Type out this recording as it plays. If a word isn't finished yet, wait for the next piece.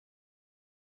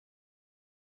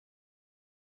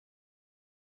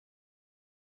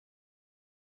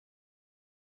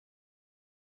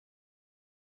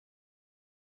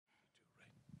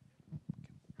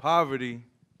Poverty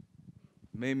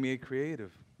made me a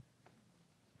creative.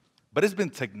 But it's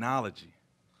been technology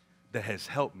that has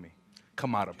helped me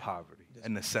come out of poverty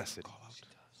and necessity.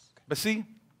 But see,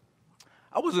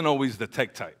 I wasn't always the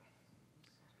tech type.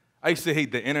 I used to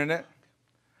hate the internet.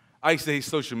 I used to hate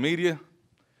social media.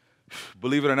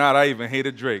 Believe it or not, I even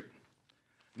hated Drake.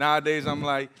 Nowadays, I'm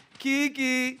like,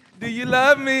 Kiki, do you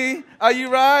love me? Are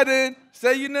you riding?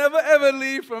 Say you never ever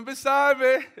leave from beside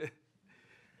me.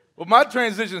 Well, my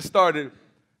transition started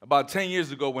about 10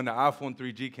 years ago when the iPhone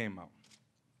 3G came out.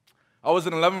 I was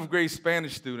an 11th grade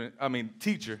Spanish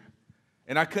teacher,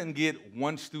 and I couldn't get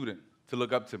one student to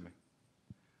look up to me.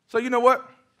 So you know what?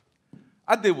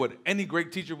 I did what any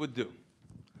great teacher would do.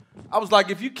 I was like,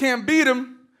 if you can't beat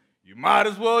them, you might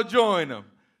as well join them.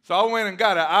 So I went and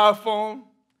got an iPhone.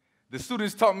 The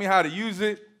students taught me how to use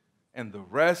it, and the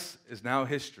rest is now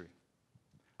history.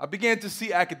 I began to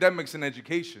see academics and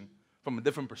education from a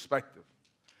different perspective.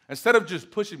 Instead of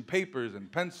just pushing papers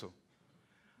and pencil,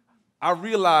 I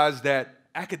realized that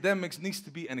academics needs to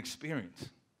be an experience.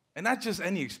 And not just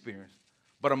any experience,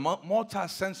 but a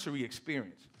multi-sensory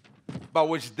experience by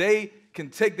which they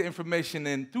can take the information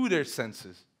in through their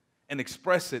senses and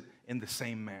express it in the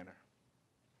same manner.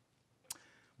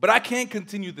 But I can't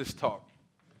continue this talk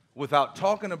without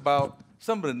talking about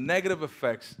some of the negative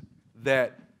effects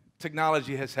that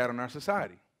technology has had on our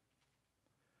society.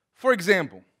 For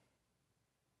example,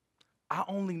 I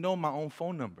only know my own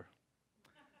phone number.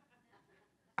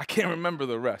 I can't remember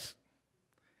the rest.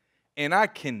 And I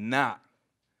cannot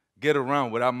get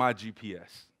around without my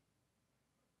GPS.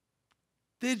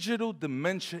 Digital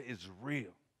dementia is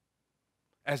real,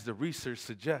 as the research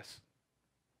suggests.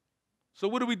 So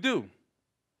what do? Do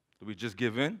we just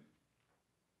give in?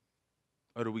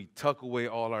 Or do we tuck away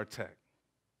all our tech?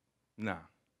 Nah.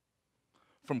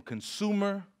 From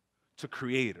consumer to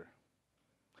creator,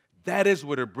 that is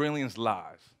where the brilliance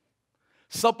lies.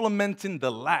 Supplementing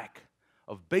the lack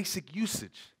of basic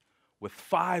usage with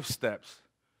 5 steps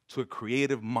to a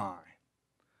creative mind.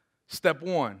 Step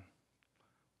 1,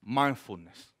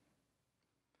 mindfulness.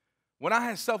 When I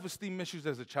had self-esteem issues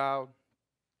as a child,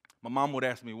 my mom would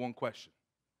ask me one question.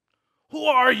 Who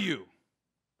are you?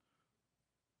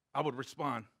 I would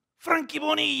respond, Frankie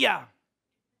Bonilla.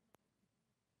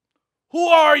 Who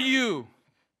are you?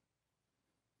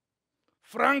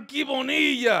 Frankie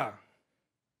Bonilla.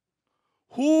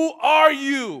 Who are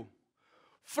you?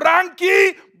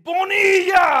 Frankie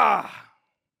Bonilla.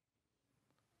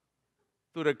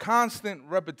 Through the constant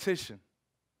repetition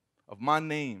of my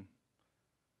name,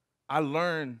 I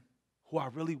learned who I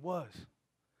really was.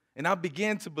 And I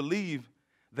began to believe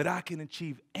that I can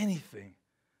achieve anything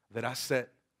that I set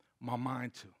my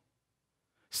mind to.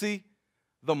 See,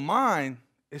 the mind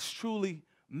is truly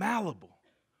malleable.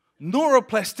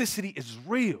 Neuroplasticity is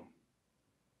real.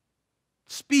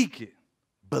 Speak it,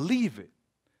 believe it,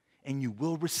 and you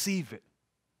will receive it.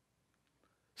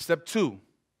 Step 2,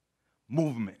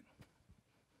 movement.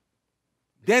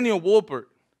 Daniel Wolpert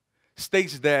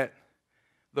states that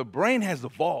the brain has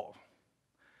evolved,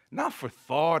 not for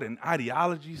thought and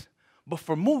ideologies, but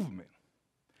for movement.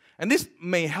 And this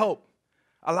may help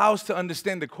allow us to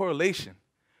understand the correlation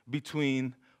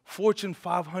between Fortune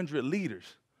 500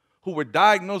 leaders who were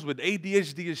diagnosed with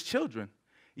ADHD as children,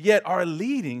 yet are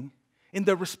leading in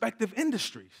their respective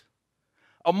industries.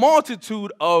 A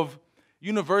multitude of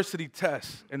university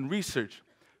tests and research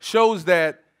shows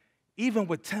that even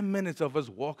with 10 minutes of us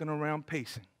walking around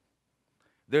pacing,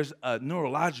 there's a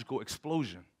neurological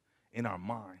explosion in our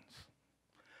minds.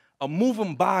 A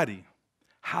moving body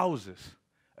houses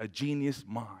a genius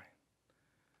mind.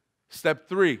 Step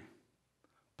 3,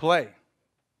 play.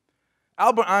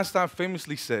 Albert Einstein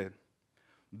famously said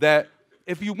that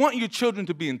if you want your children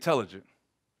to be intelligent,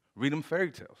 read them fairy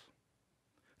tales.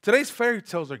 Today's fairy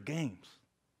tales are games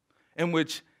in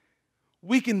which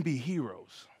we can be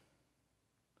heroes.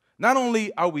 Not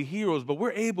only are we heroes, but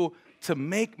we're able to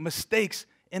make mistakes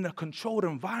in a controlled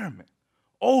environment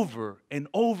over and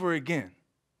over again.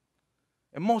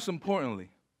 And most importantly,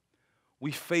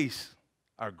 we face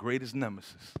our greatest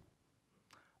nemesis,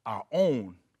 our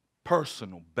own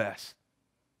personal best.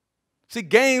 See,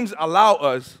 games allow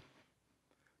us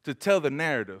to tell the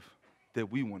narrative that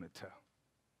we want to tell.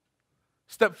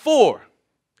 Step 4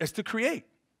 is to create.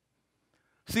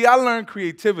 See, I learned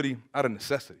creativity out of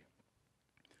necessity.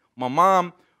 My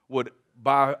mom would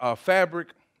buy fabric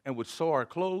and would sew our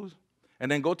clothes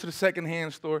and then go to the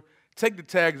secondhand store, take the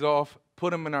tags off,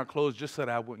 put them in our clothes just so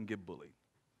that I wouldn't get bullied.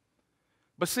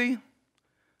 But see,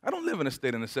 I don't live in a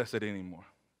state of necessity anymore.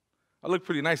 I look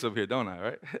pretty nice over here, don't I,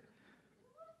 right?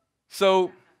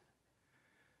 So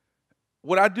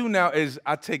what I do now is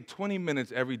I take 20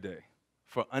 minutes every day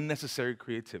for unnecessary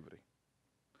creativity,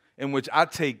 in which I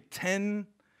take 10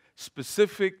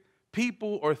 specific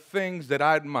people or things that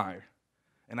I admire,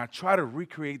 and I try to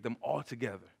recreate them all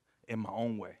together in my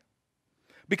own way.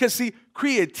 Because, see,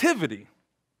 creativity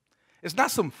is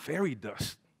not some fairy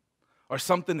dust or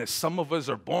something that some of us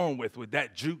are born with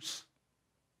that juice.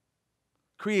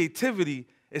 Creativity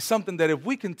is something that if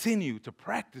we continue to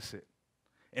practice it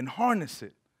and harness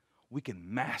it, we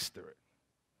can master it.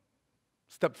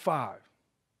 Step 5,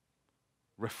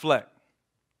 reflect.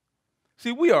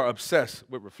 See, we are obsessed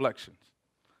with reflections.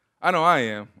 I know I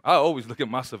am. I always look at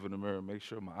myself in the mirror and make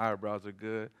sure my eyebrows are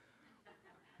good,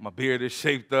 my beard is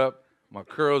shaped up, my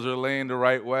curls are laying the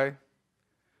right way.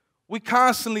 We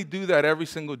constantly do that every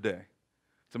single day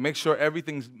to make sure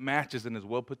everything matches and is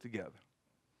well put together.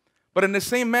 But in the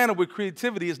same manner with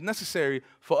creativity, it's necessary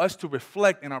for us to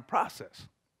reflect in our process.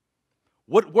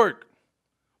 What worked?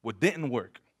 What didn't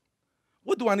work?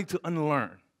 What do I need to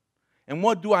unlearn? And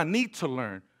what do I need to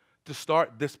learn to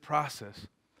start this process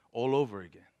all over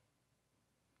again?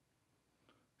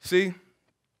 See,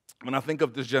 when I think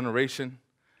of this generation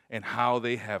and how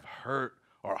they have hurt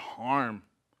or harmed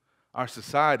our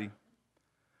society,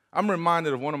 I'm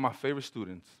reminded of one of my favorite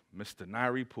students, Mr.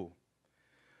 Nairi Poole.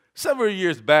 Several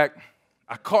years back,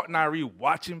 I caught Nairi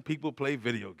watching people play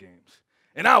video games,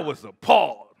 and I was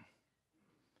appalled.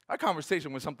 Our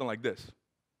conversation went something like this.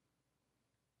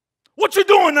 What you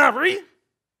doing, Nairi?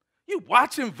 You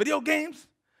watching video games?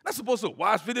 Not supposed to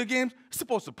watch video games, you're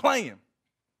supposed to play them.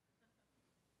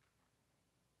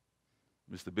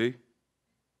 Mr. B,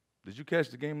 did you catch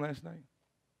the game last night?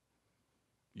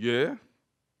 Yeah.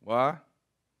 Why?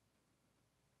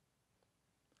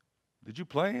 Did you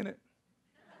play in it?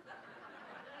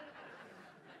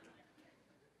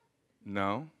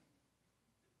 No.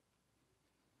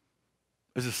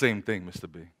 It's the same thing,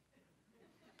 Mr. B.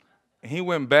 And he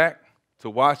went back to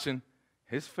watching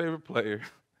his favorite player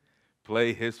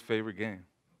play his favorite game.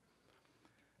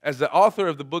 As the author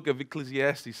of the book of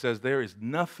Ecclesiastes says, there is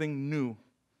nothing new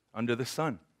under the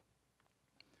sun.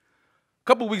 A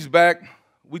couple weeks back,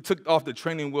 we took off the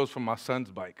training wheels from my son's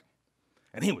bike,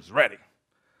 and he was ready.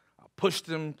 I pushed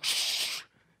him.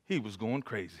 He was going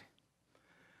crazy.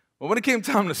 But when it came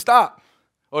time to stop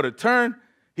or to turn,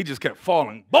 he just kept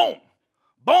falling. Boom,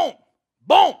 boom,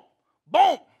 boom,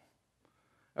 boom.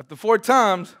 After 4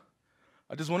 times,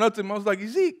 I just went up to him. I was like,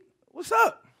 Zeke, what's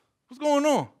up? What's going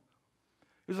on?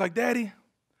 He was like, Daddy,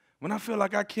 when I feel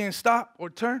like I can't stop or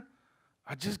turn,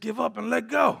 I just give up and let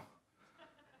go.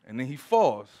 And then he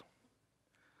falls.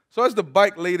 So as the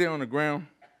bike lay there on the ground,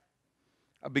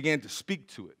 I began to speak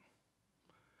to it.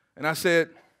 And I said,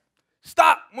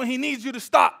 stop when he needs you to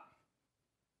stop.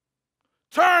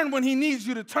 Turn when he needs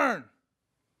you to turn.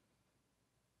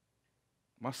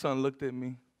 My son looked at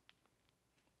me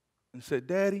and said,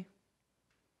 Daddy,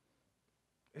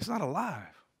 it's not alive.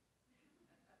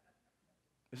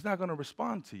 It's not going to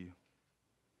respond to you.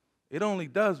 It only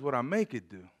does what I make it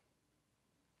do.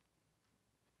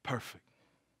 Perfect.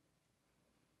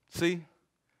 See,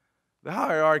 the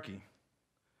hierarchy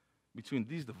between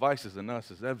these devices and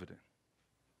us is evident.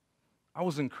 I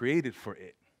wasn't created for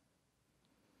it.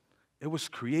 It was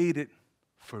created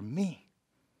for me.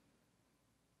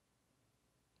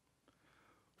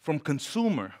 From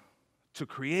consumer to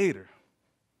creator,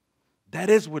 that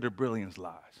is where the brilliance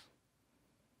lies.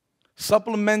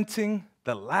 Supplementing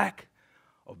the lack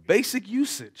of basic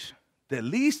usage that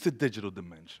leads to digital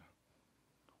dementia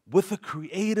with a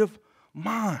creative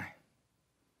mind.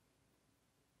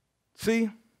 See,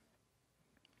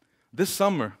 this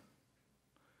summer,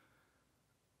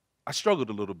 I struggled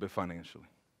a little bit financially.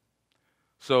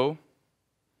 So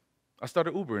I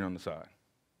started Ubering on the side.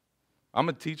 I'm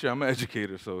a teacher, I'm an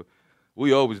educator, so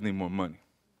we always need more money.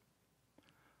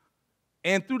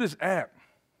 And through this app,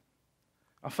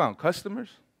 I found customers.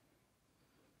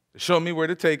 They showed me where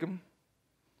to take them,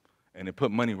 and they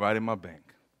put money right in my bank.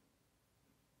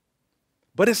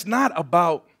 But it's not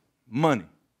about money.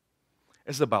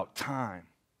 It's about time.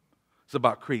 It's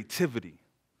about creativity.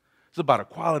 It's about a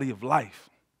quality of life.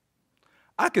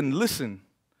 I can listen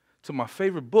to my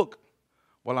favorite book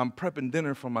while I'm prepping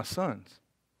dinner for my sons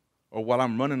or while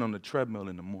I'm running on the treadmill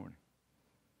in the morning.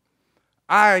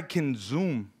 I can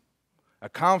Zoom a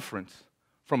conference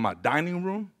from my dining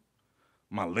room,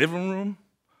 my living room,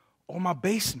 or my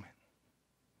basement.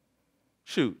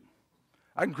 Shoot,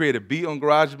 I can create a beat on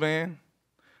GarageBand,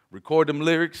 record them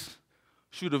lyrics,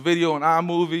 shoot a video on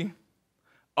iMovie,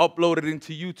 upload it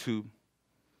into YouTube,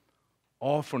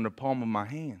 all from the palm of my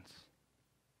hands.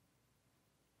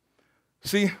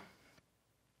 See,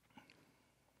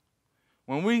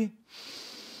 When we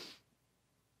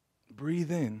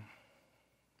breathe in,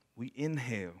 we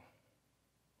inhale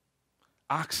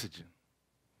oxygen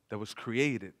that was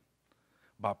created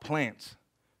by plants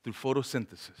through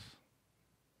photosynthesis.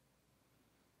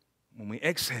 When we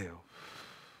exhale,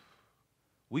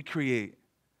 we create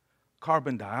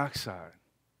carbon dioxide,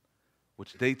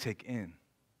 which they take in.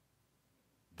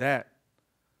 That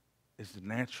is the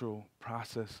natural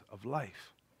process of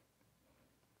life.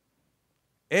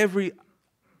 Every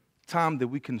time that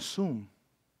we consume,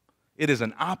 it is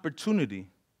an opportunity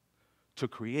to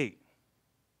create.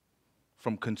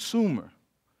 From consumer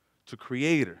to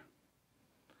creator.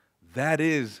 That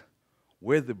is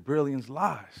where the brilliance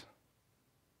lies.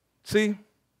 See,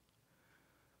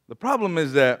 the problem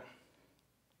is that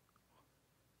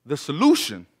the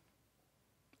solution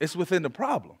is within the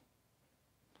problem.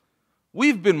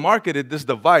 We've been marketed this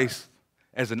device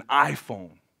as an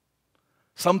iPhone,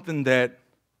 something that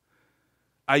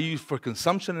I use for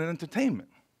consumption and entertainment.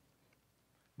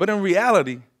 But in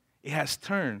reality, it has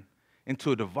turned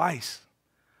into a device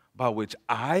by which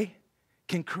I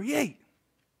can create.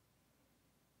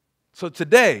 So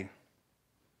today,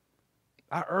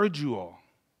 I urge you all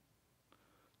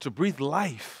to breathe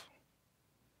life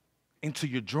into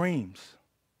your dreams,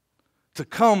 to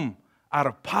come out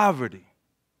of poverty,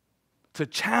 to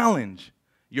challenge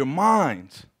your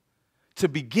minds, to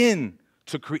begin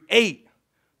to create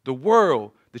the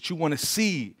world that you want to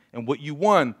see and what you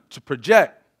want to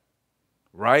project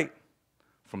right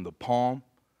from the palm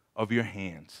of your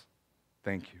hands.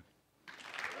 Thank you.